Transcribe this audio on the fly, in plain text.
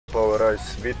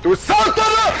Păurai-ți vitu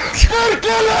SATANA!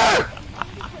 PERKELE!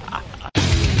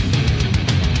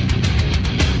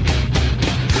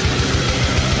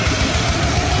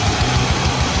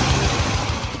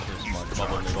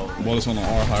 What is on the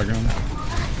R high ground?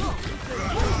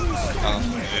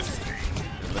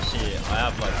 Let's see, I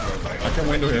have like... I can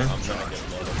window here. I'm trying to get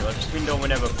low. Just window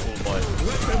whenever cool boy.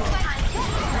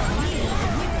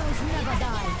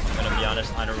 I'm gonna be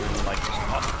honest, I don't really like this.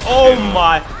 Oh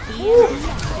my! Woo.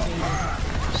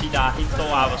 See that hit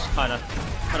though, I was kind of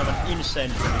an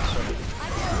insane prediction.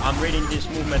 I'm reading these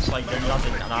movements like they're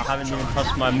nothing, and I haven't even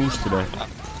touched my moves today.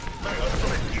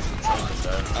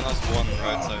 I lost one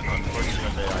right side.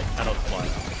 Unfortunately, I cannot fly.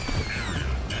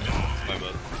 My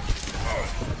bad.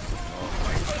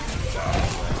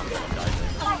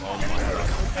 Oh my god.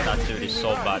 That dude is so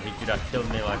bad. He could have killed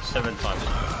me like 7 times.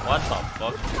 What the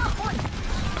fuck?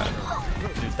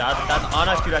 Dude, that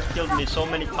Ana could have killed me so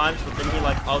many times, but then he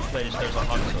like outplayed his there's a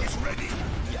hunter.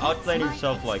 He outplayed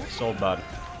himself like so bad.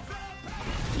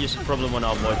 He's a problem when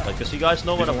I avoid that. Because you guys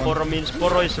know what a poro means.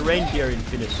 Poro is reindeer in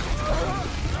Finnish.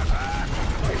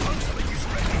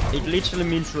 It literally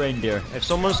means reindeer. If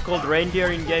someone's called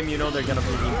reindeer in game, you know they're gonna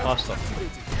be imposter.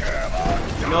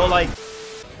 You know, like...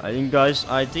 I think guys,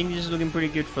 I think this is looking pretty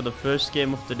good for the first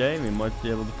game of the day. We might be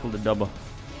able to pull the double.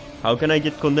 How can I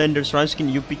get contenders Rein skin?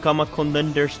 You become a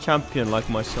contenders champion like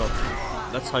myself.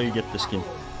 That's how you get the skin.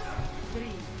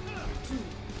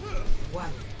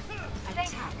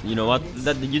 You know what?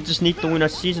 That you just need to win a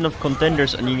season of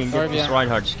contenders and you can get this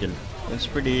Reinhardt skin. It's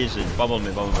pretty easy. Bubble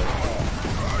me, bubble me.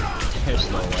 There's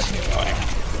no way.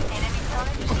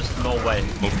 There's just no way.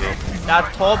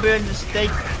 That Torbjorn just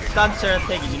stands there and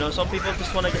take it. You know, some people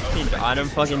just wanna get pinned. I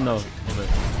don't fucking know.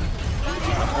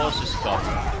 The horse is gone.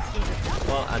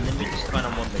 Well, and then we just kind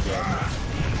of won the game.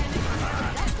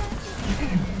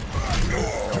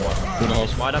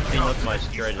 This might have been not my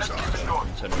greatest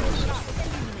general.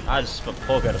 I just got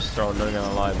Polgar thrown, not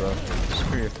gonna lie, bro.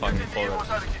 Screw your fucking Polgar.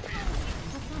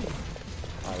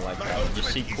 I like that. You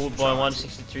see Cool Boy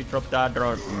 163 drop that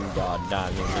drone? God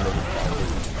damn, you're really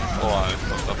Oh, I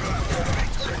fucked up.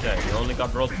 It's okay, you only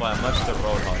got rolled by a master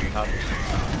roadhog, you have it.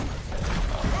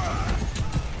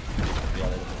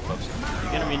 You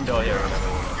can window here whenever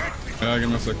you want. Yeah, give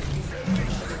me a sec.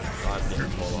 I'm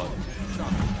getting roadhog.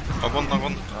 I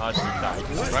won. I see that.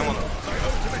 Rein won.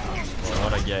 Well,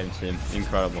 what a game, team.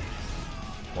 Incredible.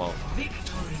 Wow.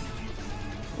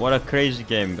 What a crazy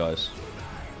game, guys.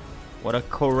 What a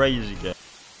crazy game.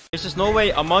 There's just no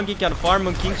way a monkey can farm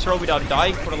on King's Row without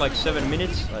dying for like 7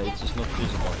 minutes. It's just not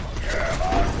feasible.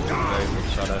 Very good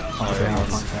shot out.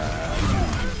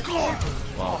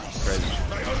 Wow, crazy.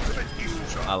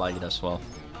 I like it as well.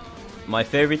 My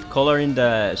favorite color in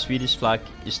the Swedish flag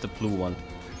is the blue one.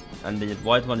 And the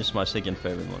white one is my second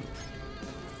favorite one.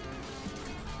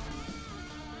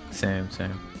 Same.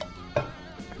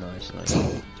 Nice.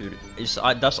 Dude,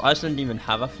 does Iceland even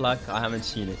have a flag? I haven't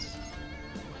seen it.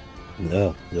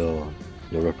 Yeah, you're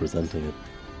representing it.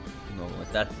 No,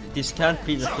 this can't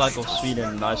be the flag of Sweden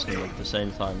and Iceland at the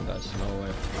same time, guys. No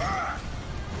way.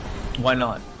 Why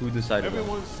not? Who decided that?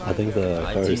 I think the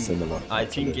color is similar. I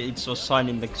think it was signed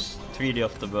in the Treaty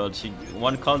of the World. See,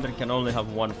 one country can only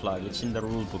have one flag. It's in the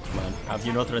rule book, man. Have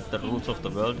you not read the rules of the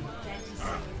world?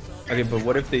 Okay, but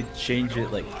what if they change it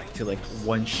to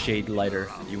one shade lighter?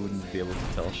 You wouldn't be able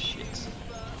to tell. Shit.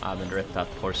 I haven't read that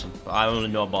portion. I only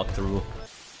know about the rule.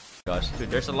 Guys, dude,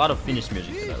 there's a lot of Finnish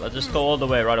music today. Let's just go all the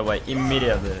way right away.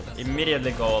 Immediately.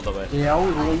 Immediately go all the way.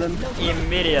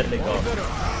 Immediately go.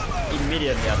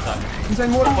 Immediately attack.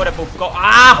 Go for the book. Go.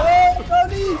 Ah!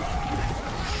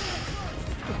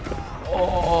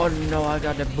 Oh no, I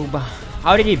got the booba.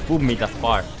 How did he boob me that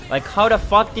far? Like, how the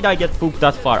fuck did I get booped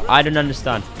that far? I don't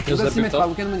understand. Can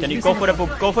you go for the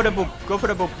boop? Go for the boop. Go for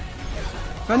the boop.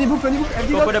 Go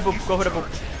for the boop. Go for the boop.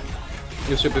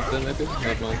 Use your boop then, maybe?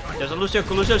 Not mine. There's a Lucio.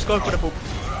 Lucia's going for the boop.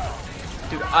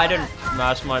 Dude, I don't...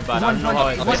 Nah, that's my bad. I don't know how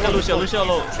it... Where's the Lucio? Lucio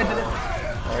low.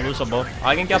 Oh, Lucio both.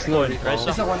 I can cap point.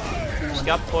 Tracer.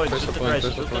 Cap point. Shoot the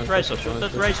Tracer. Shoot the Tracer. Shoot the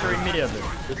Tracer immediately.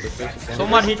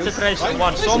 Someone hit the Tracer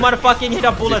once. Someone fucking hit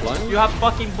a bullet. You have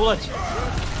fucking bullets.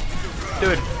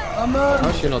 Dude.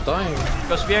 How's she not dying?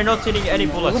 Because we are not hitting any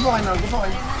bullets.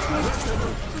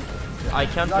 I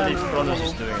can't believe Kronos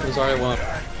is doing it. Sorry, what?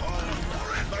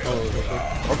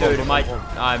 Oh, dude,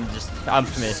 I'm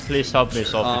missed. Please help me,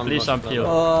 Sophie. Please, I'm healed.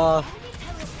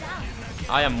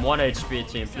 I am 1 HP,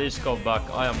 team. Please go back.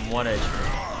 I am 1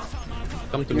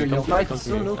 HP. Come to me.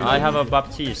 I have a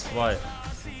Baptiste. Why?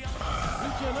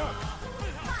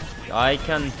 I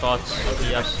can touch.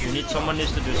 Yes, someone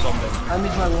needs to do something. I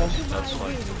need my wall. That's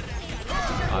fine.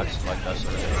 I just like that.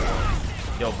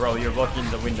 Yo, bro, you're blocking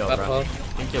the window, That bro. path.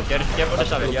 Thank you. Get for the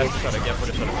shadow. Get for the shadow. Get for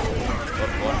the shadow.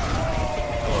 What?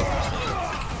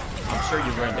 I'm sure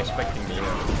you weren't expecting me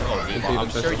there. Oh, Diva,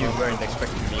 I'm sure you weren't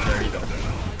expecting me there either.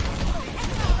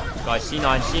 Guys,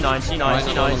 C9, C9, C9,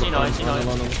 C9, C9, C9.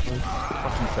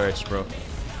 Fucking thirds, bro.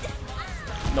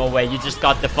 No way, you just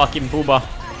got the fucking booba.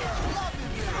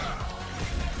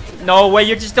 No way,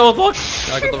 you just don't look.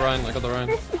 I got the Rein, I got the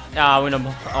Rein. Ah,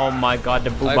 winnable. Oh my god, the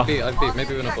booba. I beat,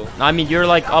 maybe winnable. I mean, you're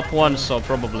like up one, so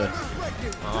probably.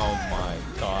 Oh my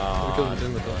god.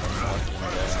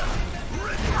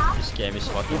 This game is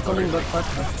fucking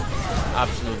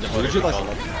absolutely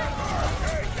horrible.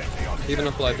 Even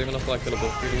a flag killable. Even a flag.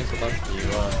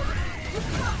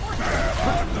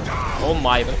 Oh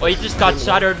my, oh, he just got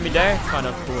shattered me there. Kind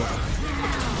of cool.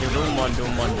 Doom one.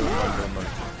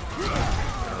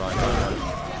 Right.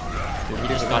 Dude, he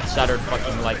just got shattered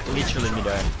fucking like literally me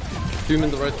there. Doom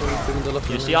in the right one, Doom in the left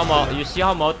one. You see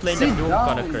how I'm outplaying the Doom?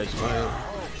 Kinda crazy.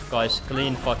 Guys,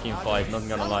 clean fucking fight, not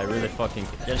gonna lie, really fucking.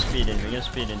 Get speed in, we get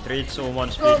speed in. 3, 2,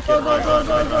 1, speed. Right.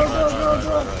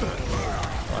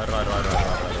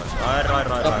 Back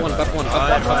one.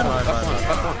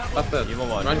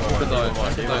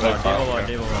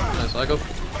 Nice, I go.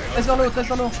 Let's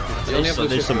go.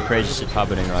 There's some crazy shit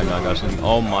happening right now, guys.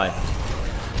 Oh my.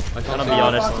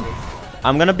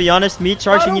 I'm gonna be honest, me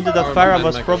charging into the Pharah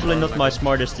was probably not my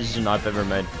smartest decision I've ever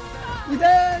made.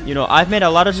 You know, I've made a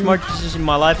lot of smart decisions in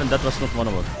my life and that was not one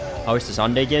of them. How is the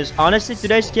Sunday games? Honestly,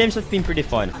 today's games have been pretty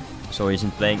fun. So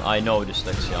isn't playing, I know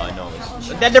dyslexia, I know it's...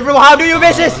 Bro, how do you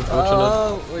miss it?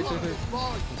 Wait.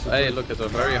 Hey, look, it's a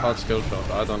very hard skill shot.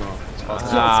 I don't know. It's hard.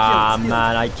 Ah,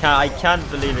 man, I can't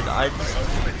believe it.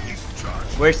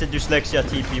 Where's the dyslexia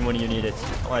TP when you need it?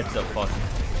 What the fuck?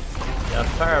 Yeah,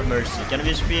 fair mercy. Can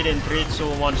we speed in 3, 2,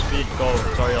 1, speed, go.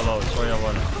 Sorry, alone.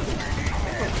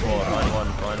 Oh, Rein one.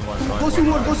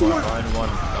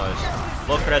 Nice.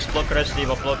 Block rest,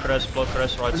 Diva, block rest,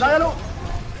 right side. I don't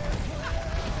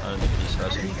think he's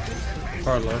resting.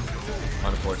 Far low.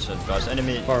 Unfortunate, guys.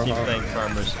 Enemy keep playing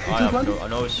farmers. I have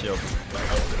no shield.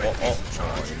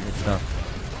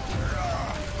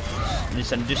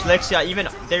 Listen, dyslexia, even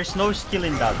there's no skill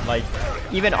in that. Like,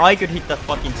 even I could hit that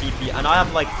fucking TP, and I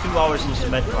have like 2 hours in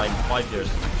Symmetra in 5 years.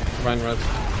 Rein red.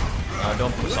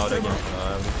 Don't push out again. We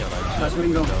can like Nice, we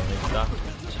can go.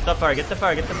 Shoot the fire, get the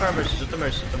mercy, shoot the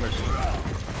mercy.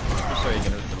 I'm sorry you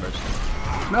can hit the mercy.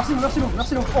 Merci.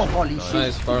 Oh, holy shit.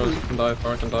 Nice, Far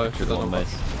can die. Shoot that on mate.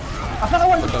 I found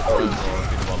one. Good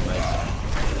one, mate.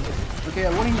 Okay,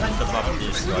 I'm winning. The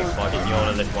Baptiste, like fucking you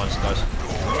only live once, guys.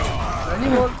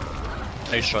 Anyone?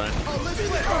 Hey, Shine.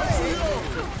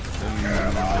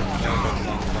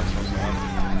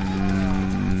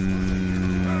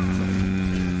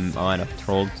 I might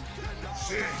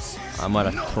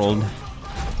have trolled.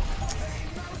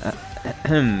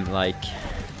 Like,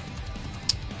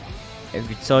 if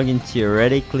we're talking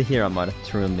theoretically here, I might have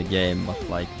thrown the game, but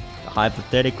like,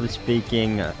 hypothetically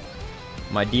speaking,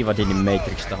 my Diva didn't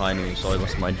matrix the high noon, so it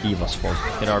was my Diva's fault.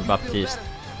 Get our Baptiste.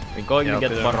 We're going to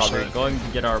get Barat, we're going to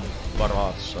get our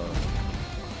Barat, so...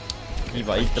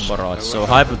 Diva, eat the Barat. So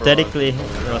hypothetically,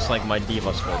 it was like my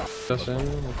Diva's fault.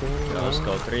 Yeah, let's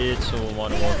go. 3, 2, 1,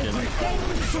 walk in.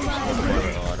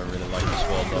 Oh, I don't really like this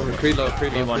wall though. 3 low.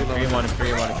 3-1.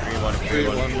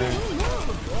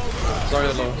 Sorry,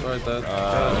 dead.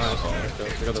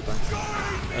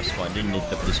 That's fine, didn't need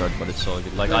the blizzard, but it's all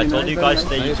good. Like I told you guys,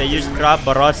 they used grab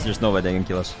Barats, there's no way they can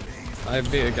kill us. I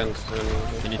be against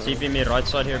Can you TP me right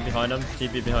side here behind him?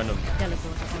 TP behind him.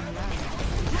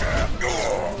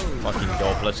 Fucking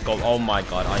dope, let's go. Oh my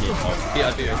god, I need help.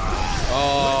 Yeah,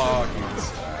 oh,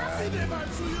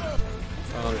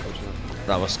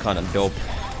 that was kind of dope.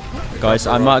 Guys,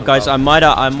 I might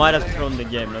have thrown the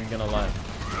game, not gonna lie.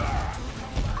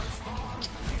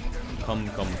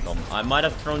 Come. I might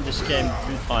have thrown this game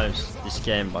 2 times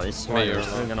but it's fine, we're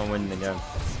still gonna win the game.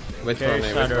 Wait for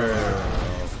me.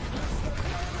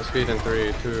 Speed in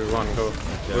 3, 2, 1, go.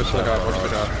 Watch the guard.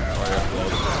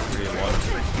 3-1.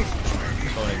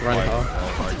 Rein half.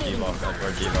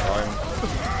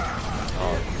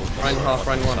 Rein half,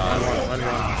 Rein 1.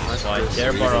 Nice.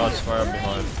 Care Barats, fire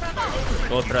behind.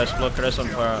 Block rest on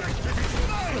fire.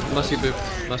 Nasi dead.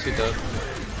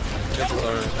 Get the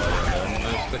turret.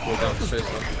 Nice, click will down to face up.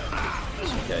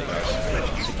 It's okay, guys.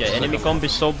 It's okay. Enemy comp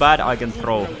is so bad, I can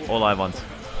throw all I want.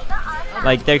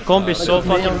 Like, their comp is so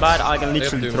fucking bad, I can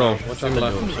literally throw. Watch on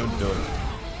left.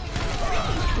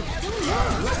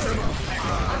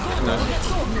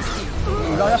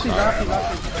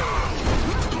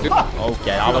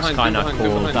 Okay, that was kinda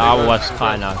cool. That was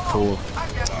kinda cool.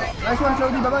 Nice one,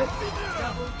 Cloudy, bye-bye.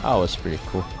 That was pretty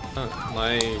cool.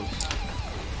 Nice.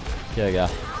 Yeah.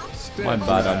 My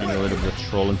bad, I did a little bit of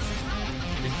trolling.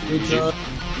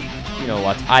 You know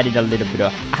what? I did a little bit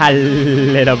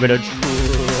of trolling.